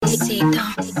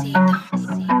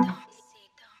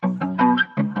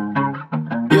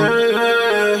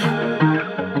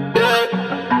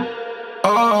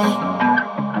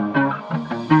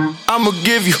I'ma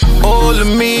give you all of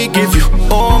me, give you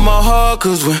all my heart.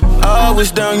 Cause when I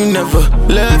was down, you never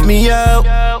left me out.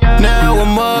 Now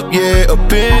I'm up, yeah,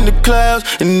 up in the clouds,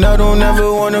 and I don't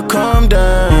ever wanna come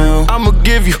down. I'ma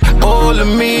give you all of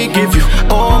me, give you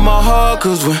all my heart.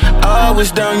 Cause when I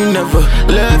was down, you never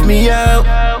left me out.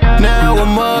 Now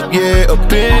I'm up, yeah,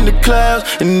 up in the clouds,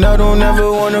 and I don't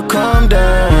ever wanna come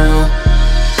down.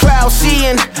 Cloud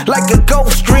seeing like a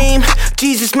ghost dream.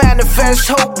 Jesus manifests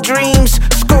hope dreams.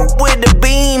 Scope with a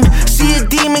beam. See a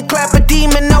demon, clap a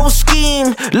demon, no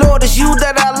scheme. Lord, it's you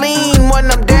that I lean. When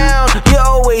I'm down, you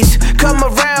always come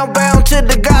around. Bound to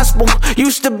the gospel.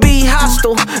 Used to be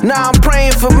hostile, now I'm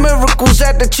praying for miracles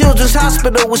at the children's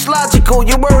hospital. It's logical,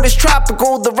 your word is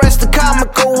tropical. The rest are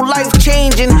comical,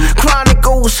 life-changing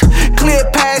chronicles. Clear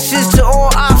passes to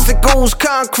all obstacles.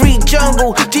 Concrete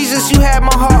jungle. Jesus, you have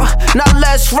my heart, now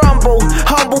let's rumble.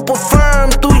 Humble but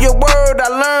firm, through your word I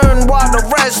learn while the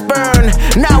rest burn.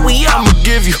 Now we up. I'ma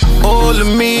give you all of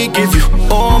me, give you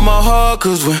all my heart.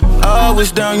 Cause when I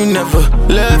was down, you never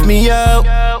left me out.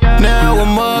 Now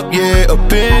I'm up, yeah,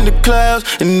 up in the clouds,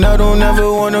 and I don't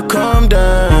ever wanna come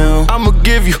down. I'ma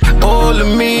give you all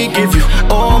of me, give you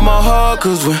all my heart.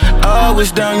 Cause when I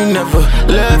was down, you never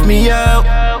left me out.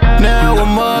 Now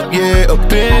I'm up, yeah,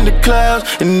 up in the clouds,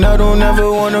 and I don't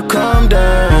ever wanna come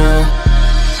down.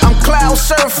 I'm cloud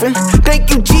surfing, thank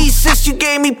you Jesus, you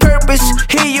gave me purpose.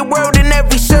 Hear your word in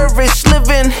every service.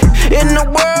 Living in a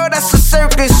world that's a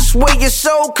circus, where your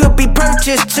soul could be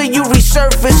purchased till you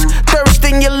resurface. Thirst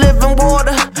in your living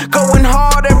water, going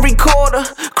hard every quarter.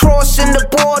 Crossing the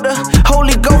border,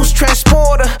 Holy Ghost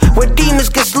transporter, where demons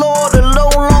get slaughtered, no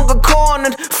longer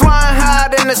cornered. Flying high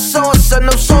than a saucer,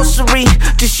 no sorcery,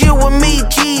 just you and me,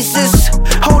 Jesus.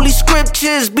 Holy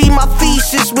scriptures be my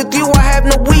thesis, with you I have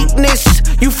no weakness.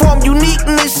 You form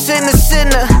uniqueness in a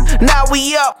sinner. Now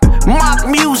we up, mock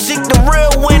music, the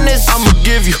real winners. I'ma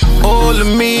give you all of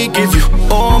me, give you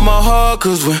all my heart.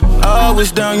 Cause when I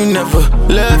was down, you never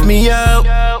left me out.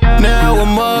 Now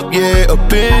I'm up, yeah,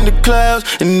 up in the clouds,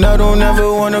 and I don't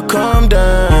ever wanna come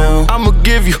down. I'ma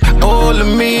give you all of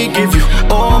me, give you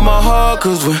all my heart.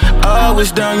 Cause when I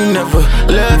was down, you never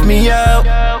left me out.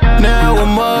 Now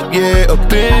I'm up, yeah,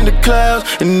 up in the clouds,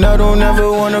 and I don't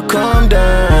ever wanna come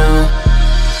down.